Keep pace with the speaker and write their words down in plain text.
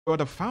You're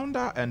the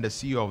founder and the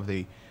CEO of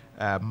the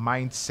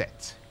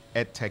Mindset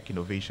EdTech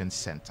Innovation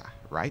Center,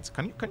 right?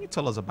 Can you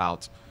tell us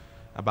about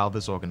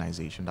this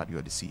organization that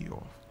you're the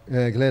CEO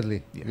of?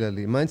 Gladly, Yeah.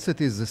 gladly.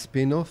 Mindset is a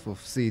spin-off of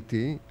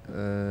CET,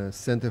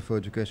 Center for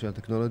Educational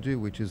Technology,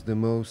 which is the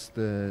most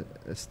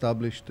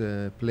established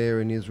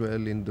player in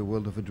Israel in the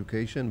world of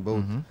education,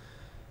 both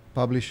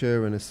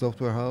publisher and a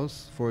software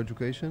house for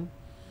education.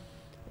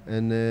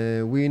 And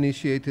we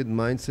initiated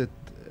Mindset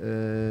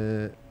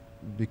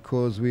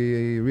because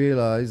we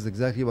realized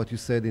exactly what you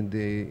said in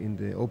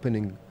the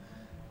opening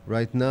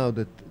right now,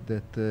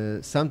 that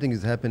something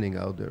is happening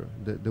out there.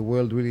 The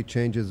world really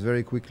changes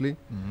very quickly.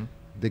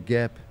 The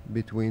gap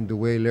between the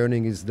way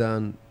learning is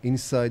done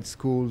inside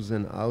schools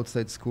and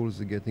outside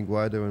schools is getting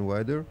wider and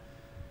wider.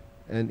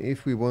 And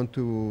if we want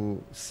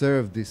to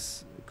serve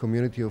this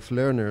community of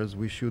learners,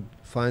 we should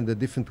find a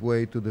different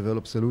way to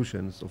develop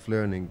solutions of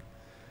learning.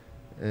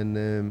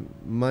 And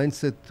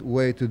Mindset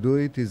way to do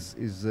it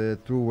is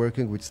through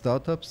working with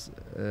startups.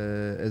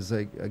 As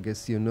I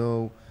guess you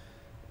know,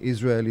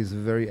 Israel is a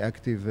very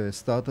active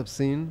startup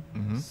scene.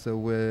 So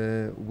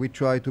we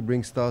try to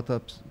bring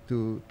startups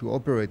to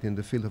operate in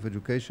the field of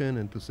education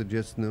and to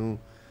suggest new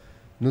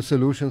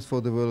solutions for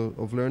the world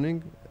of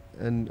learning.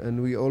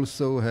 And we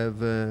also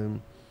have a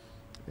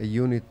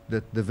unit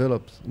that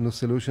develops new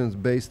solutions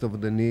based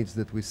on the needs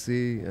that we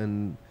see.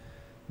 And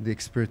the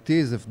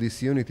expertise of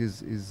this unit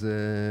is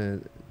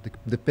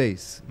the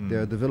pace. They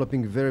are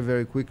developing very,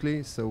 very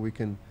quickly, so we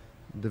can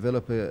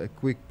develop a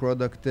quick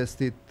product,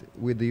 test it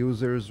with the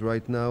users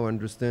right now,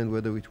 understand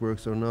whether it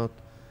works or not,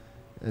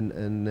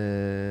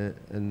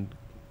 and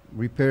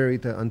repair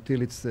it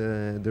until it's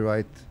the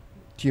right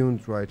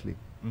tuned rightly.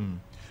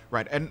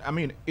 Right, and I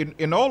mean,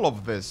 in all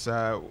of this,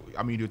 I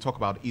mean, you talk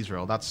about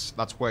Israel.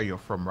 That's where you're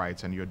from,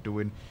 right? And you're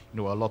doing,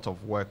 a lot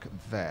of work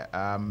there.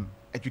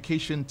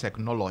 Education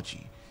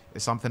technology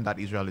is something that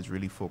Israel is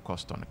really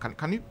focused on.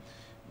 Can you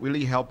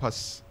really help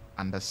us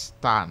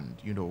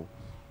understand,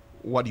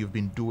 what you've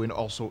been doing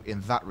also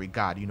in that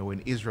regard,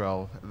 in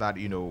Israel, that,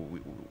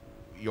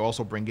 you're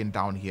also bringing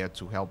down here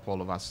to help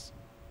all of us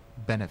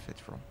benefit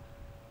from?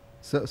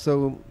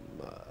 So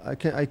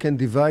I can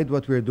divide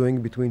what we're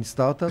doing between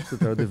startups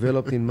that are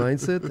developed in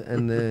Mindset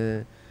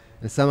and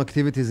some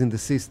activities in the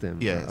system.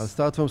 Yes. I'll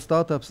start from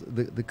startups.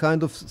 The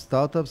kind of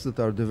startups that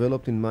are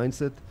developed in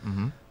Mindset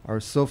are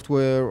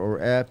software or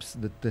apps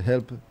that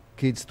help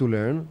kids to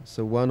learn.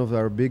 So one of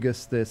our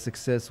biggest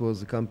success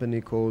was a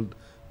company called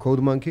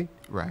CodeMonkey,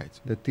 right,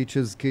 that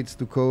teaches kids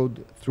to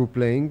code through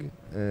playing,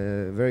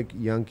 very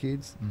young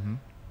kids.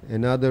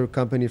 Another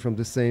company from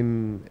the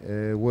same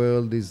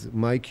world is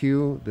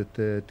MyQ,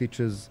 that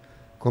teaches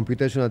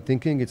computational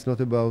thinking. It's not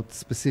about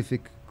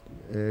specific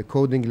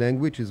coding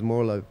language, it's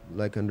more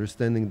like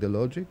understanding the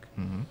logic.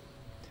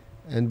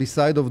 And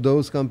beside of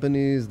those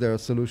companies, there are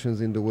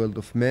solutions in the world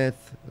of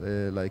math,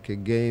 like a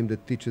game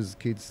that teaches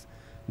kids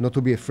not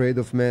to be afraid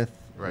of math.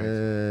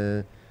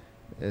 Right.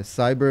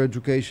 Cyber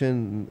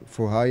education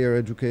for higher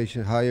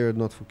education, higher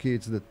not for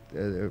kids, that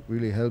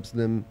really helps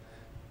them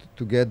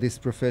to get this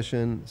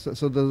profession.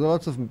 So there's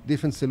lots of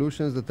different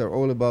solutions that are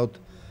all about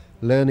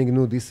learning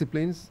new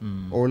disciplines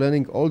or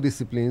learning all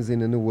disciplines in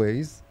new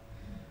ways.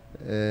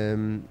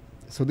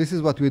 So this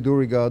is what we do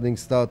regarding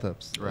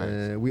startups.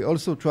 Right. We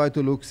also try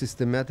to look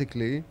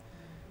systematically,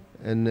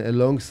 and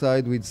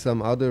alongside with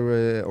some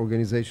other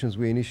organizations,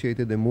 we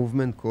initiated a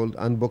movement called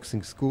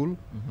Unboxing School,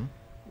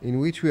 in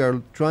which we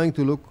are trying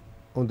to look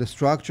on the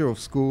structure of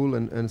school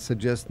and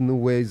suggest new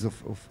ways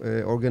of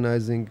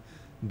organizing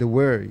the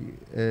way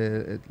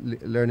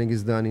learning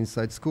is done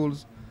inside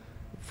schools.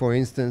 For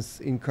instance,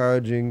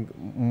 encouraging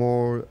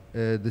more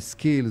the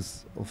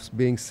skills of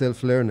being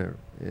self-learner.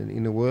 And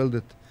in a world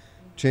that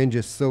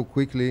changes so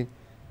quickly,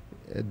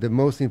 the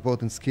most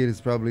important skill is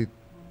probably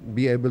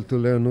be able to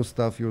learn new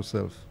stuff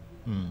yourself.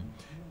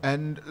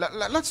 And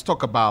let's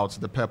talk about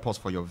the purpose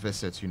for your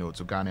visit,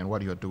 to Ghana and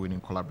what you're doing in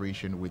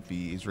collaboration with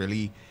the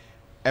Israeli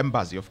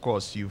embassy. Of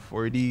course, you've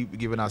already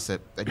given us a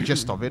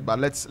gist of it, but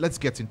let's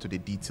get into the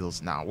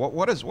details now.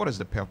 What is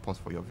the purpose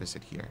for your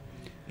visit here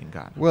in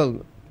Ghana?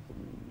 Well,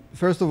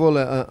 first of all,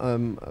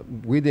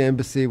 with the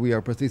embassy, we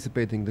are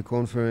participating in the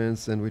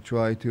conference, and we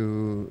try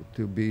to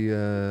be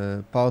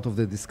part of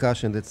the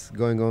discussion that's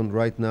going on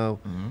right now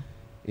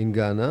in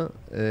Ghana.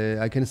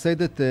 I can say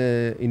that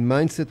in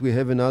Mindset we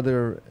have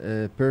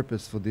another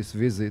purpose for this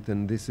visit,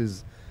 and this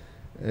is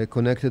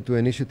connected to an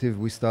initiative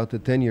we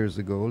started 10 years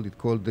ago. It's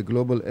called the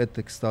Global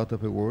EdTech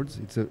Startup Awards.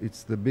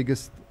 It's the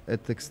biggest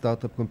EdTech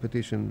startup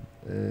competition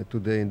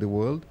today in the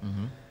world.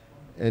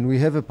 And we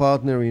have a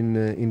partner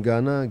in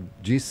Ghana,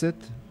 GSET,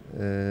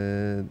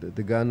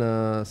 the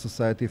Ghana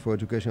Society for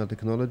Educational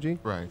Technology,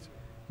 Right.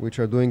 which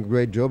are doing a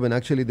great job. And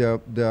actually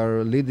they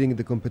are leading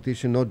the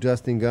competition not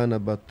just in Ghana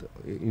but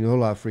in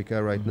all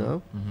Africa right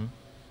now.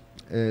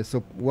 So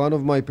one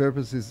of my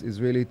purposes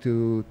is really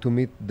to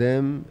meet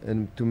them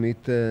and to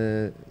meet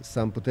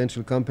some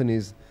potential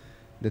companies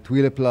that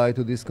will apply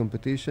to this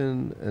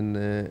competition,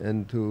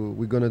 and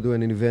we're going to do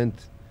an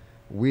event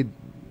with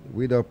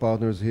with our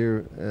partners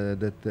here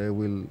that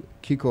will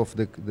kick off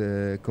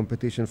the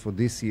competition for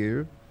this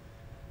year.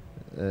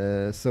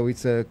 So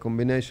it's a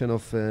combination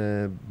of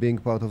being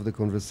part of the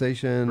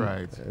conversation,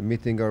 Right.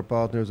 meeting our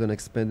partners and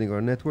expanding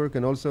our network,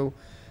 and also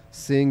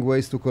seeing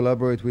ways to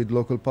collaborate with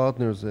local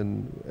partners.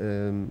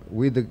 And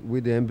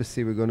with the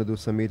embassy, we're going to do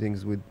some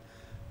meetings with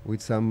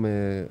some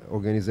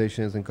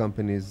organizations and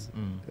companies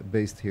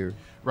based here.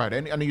 Right,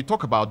 and you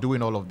talk about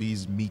doing all of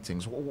these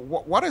meetings.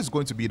 What is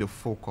going to be the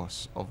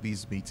focus of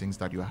these meetings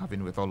that you're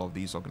having with all of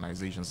these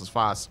organizations as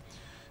far as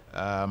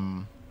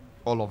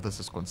all of this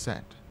is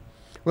concerned?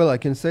 Well, I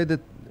can say that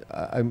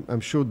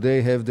I'm sure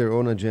they have their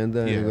own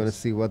agenda, and Yes. we're going to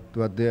see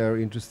what they are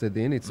interested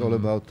in. It's all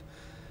about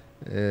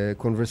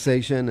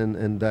conversation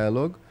and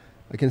dialogue.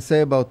 I can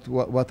say about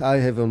what I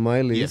have on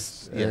my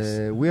list.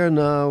 Yes. We are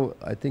now,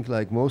 I think,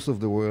 like most of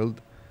the world,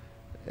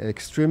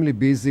 extremely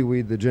busy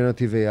with the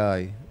generative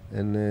AI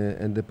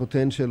and the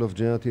potential of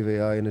generative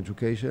AI in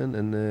education.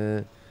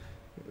 And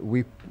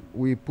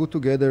we put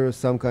together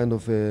some kind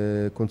of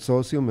a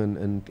consortium,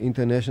 and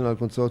international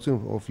consortium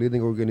of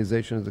leading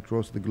organizations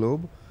across the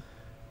globe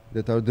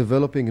that are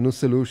developing new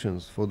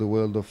solutions for the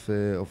world of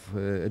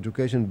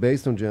education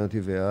based on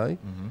generative AI.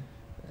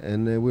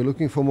 And we're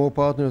looking for more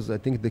partners. I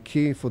think the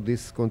key for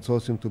this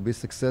consortium to be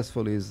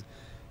successful is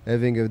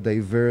having a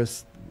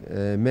diverse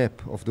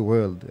map of the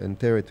world and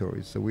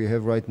territories. So we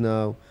have right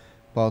now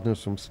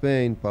partners from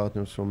Spain,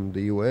 partners from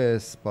the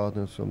US,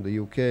 partners from the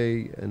UK,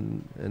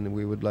 and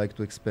we would like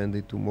to expand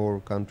it to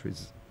more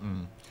countries.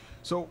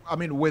 So, I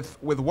mean, with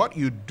what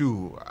you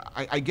do,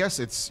 I guess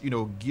it's,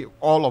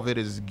 all of it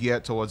is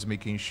geared towards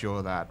making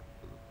sure that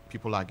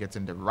people are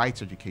getting the right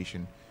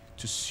education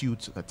to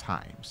suit the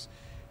times.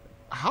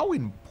 How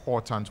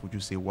important would you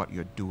say what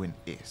you're doing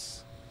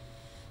is?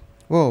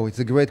 Whoa, it's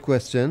a great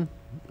question.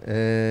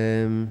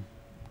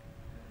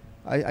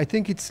 I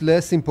think it's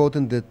less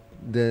important that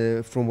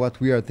from what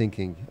we are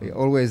thinking.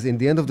 Always, in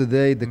the end of the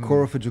day, the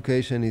core of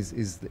education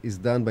is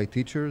done by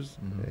teachers,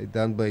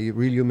 done by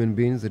real human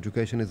beings.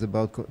 Education is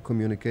about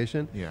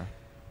communication. Yeah.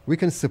 We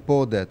can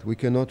support that. We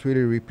cannot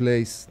really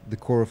replace the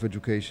core of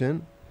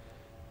education.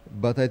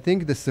 But I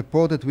think the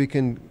support that we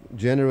can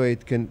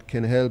generate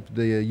can help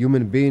the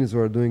human beings who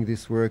are doing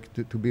this work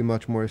to be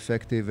much more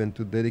effective and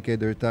to dedicate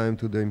their time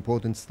to the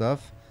important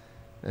stuff.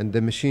 And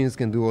the machines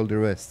can do all the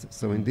rest.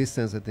 So in this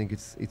sense, I think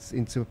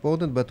it's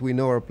important, but we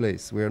know our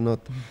place. We are not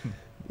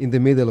in the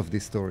middle of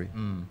this story.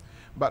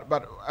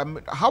 But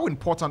how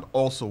important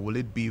also will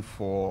it be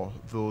for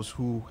those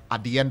who,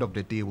 at the end of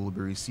the day, will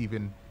be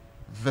receiving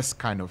this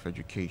kind of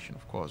education?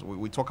 Of course,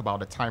 we talk about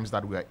the times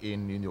that we are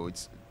in.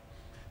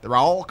 There are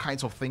all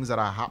kinds of things that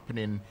are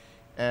happening,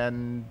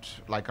 and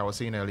like I was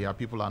saying earlier,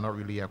 people are not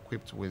really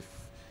equipped with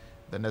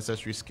the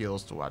necessary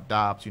skills to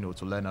adapt,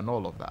 to learn and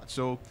all of that.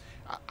 So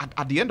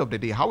at the end of the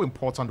day, how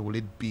important will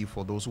it be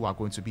for those who are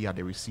going to be at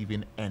the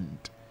receiving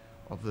end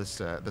of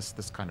this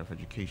kind of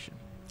education?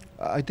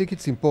 I think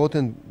it's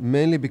important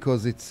mainly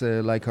because it's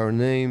like our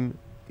name,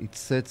 it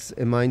sets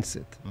a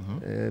mindset.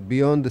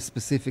 Beyond the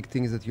specific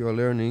things that you are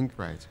learning,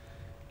 Right.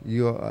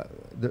 you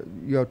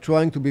are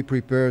trying to be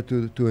prepared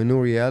to a new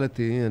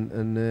reality,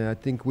 and I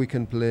think we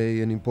can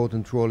play an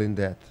important role in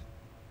that.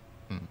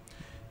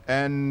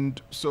 And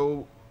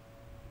so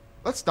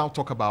let's now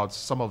talk about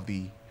some of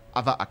the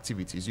other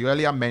activities. You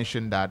earlier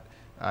mentioned that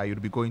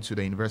you'd be going to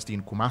the university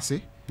in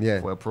Kumasi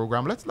for a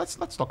program.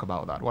 Let's talk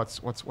about that.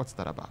 What's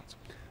that about?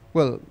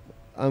 Well,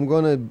 I'm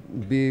going to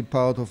be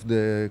part of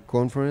the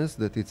conference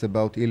that it's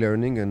about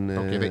e-learning and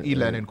the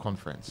e-learning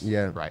conference.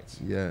 Yeah. Right.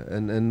 Yeah,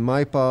 and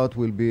my part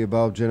will be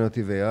about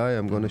generative AI.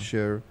 I'm going to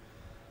share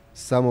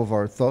some of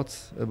our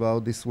thoughts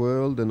about this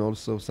world and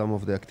also some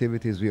of the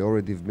activities we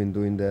already have been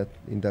doing that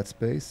in that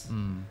space.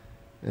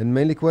 And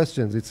mainly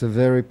questions. It's a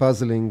very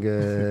puzzling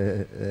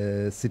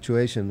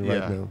situation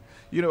right now.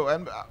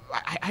 And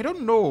I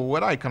don't know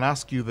whether I can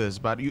ask you this,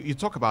 but you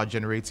talk about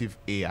generative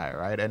AI,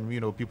 right? And,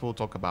 people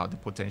talk about the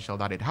potential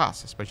that it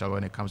has, especially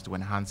when it comes to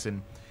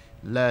enhancing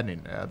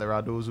learning. There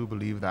are those who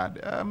believe that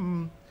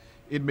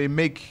it may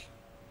make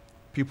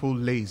people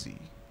lazy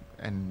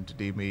and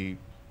they may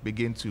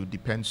begin to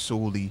depend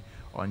solely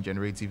on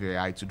generative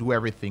AI to do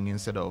everything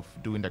instead of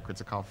doing the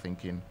critical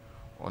thinking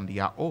on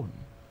their own.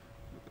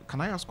 Can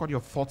I ask what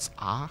your thoughts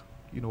are,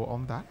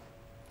 on that?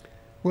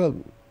 Well,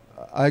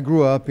 I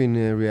grew up in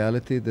a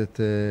reality that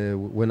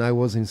when I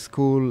was in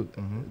school,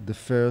 the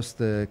first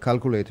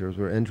calculators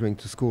were entering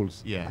to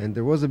schools. Yeah. And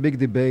there was a big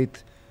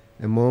debate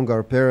among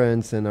our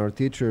parents and our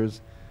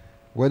teachers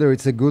whether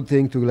it's a good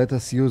thing to let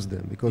us use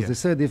them. Because they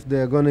said if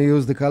they're going to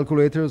use the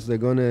calculators, they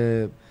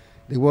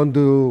won't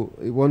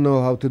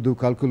know how to do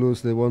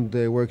calculus, they won't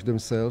work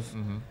themselves.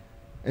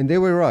 And they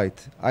were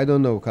right. I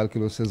don't know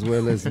calculus as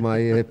well as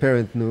my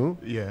parent knew.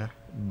 Yeah.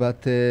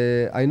 But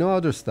I know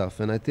other stuff,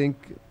 and I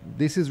think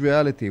this is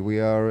reality. We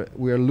are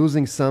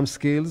losing some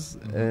skills,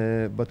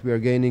 but we are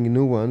gaining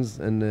new ones,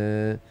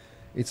 and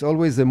it's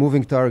always a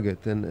moving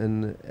target.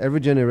 And every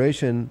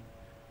generation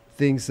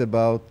thinks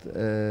about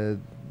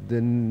the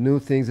new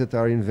things that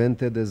are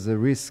invented as a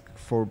risk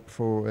for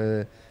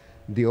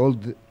the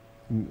old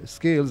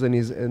skills,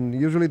 and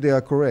usually they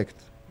are correct.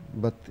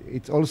 But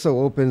it also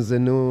opens a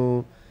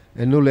new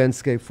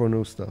landscape for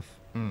new stuff.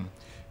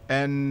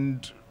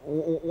 And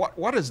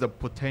what is the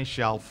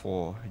potential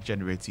for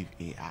generative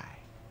AI?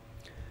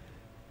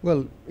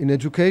 Well, in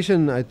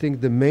education, I think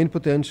the main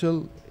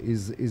potential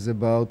is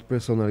about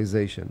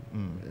personalization.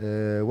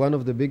 One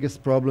of the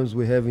biggest problems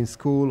we have in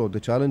school, or the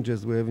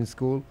challenges we have in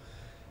school,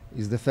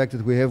 is the fact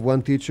that we have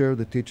one teacher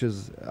that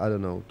teaches, I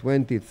don't know,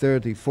 20,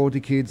 30, 40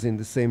 kids in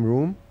the same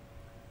room.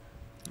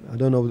 I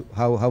don't know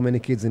how many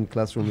kids in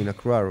classroom in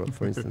Accra,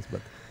 for instance,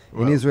 but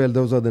well, in Israel,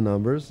 those are the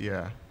numbers.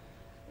 Yeah.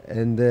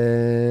 And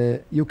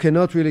you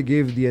cannot really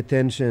give the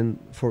attention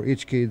for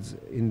each kid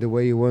in the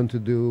way you want to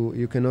do.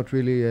 You cannot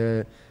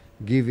really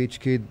give each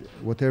kid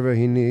whatever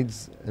he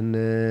needs.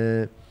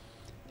 And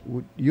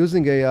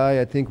using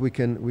AI, I think we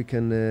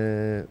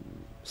can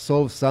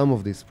solve some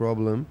of this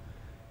problem,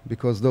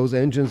 because those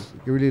engines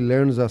really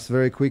learns us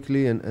very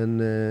quickly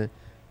and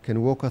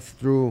can walk us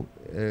through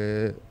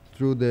the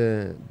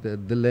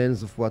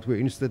lens of what we're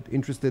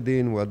interested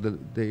in, what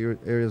the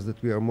areas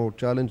that we are more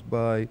challenged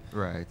by,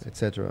 right,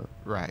 etc.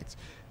 Right.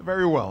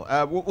 Very well.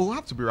 We'll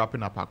have to be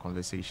wrapping up our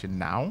conversation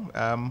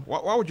now.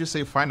 What would you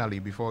say finally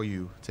before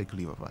you take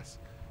leave of us?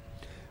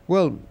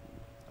 Well,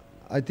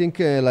 I think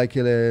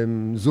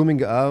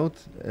zooming out,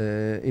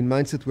 in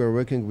Mindset we're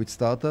working with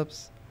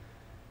startups,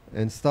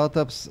 and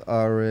startups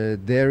are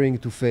daring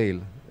to fail.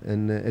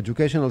 And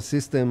educational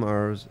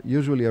systems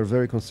usually are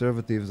very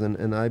conservative,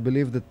 and I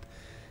believe that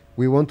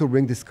we want to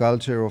bring this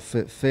culture of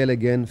fail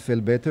again, fail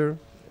better,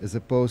 as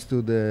opposed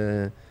to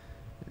the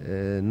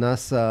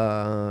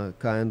NASA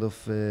kind of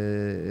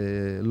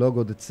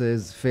logo that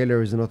says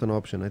failure is not an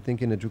option. I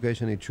think in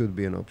education it should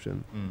be an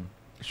option.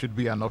 It should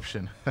be an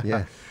option.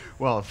 Yeah.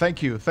 Well,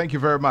 thank you. Thank you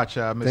very much,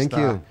 Mr. Thank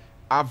you.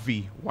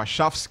 Avi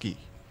Warshawski,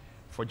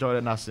 for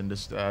joining us in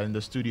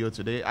the studio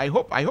today. I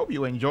hope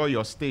you enjoy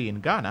your stay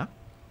in Ghana.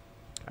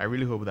 I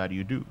really hope that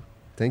you do.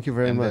 Thank you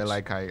very much.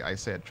 Like I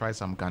said, try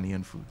some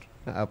Ghanaian food.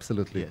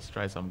 Absolutely. Yes,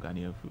 try some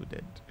Ghanaian food,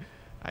 and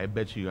I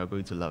bet you are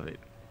going to love it.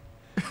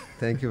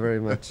 Thank you very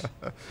much.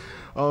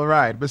 All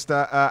right.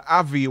 Mr.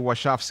 Avi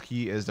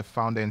Warshawski is the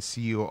founder and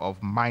CEO of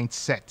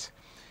Mindset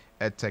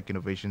EdTech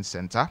Innovation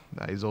Center.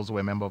 He's also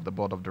a member of the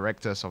board of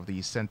directors of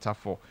the Center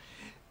for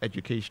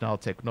Educational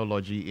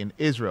Technology in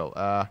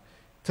Israel,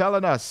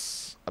 telling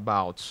us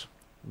about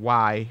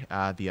why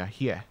they are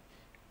here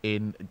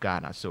in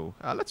Ghana. So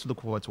let's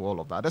look forward to all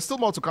of that. There's still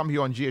more to come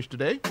here on GH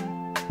Today.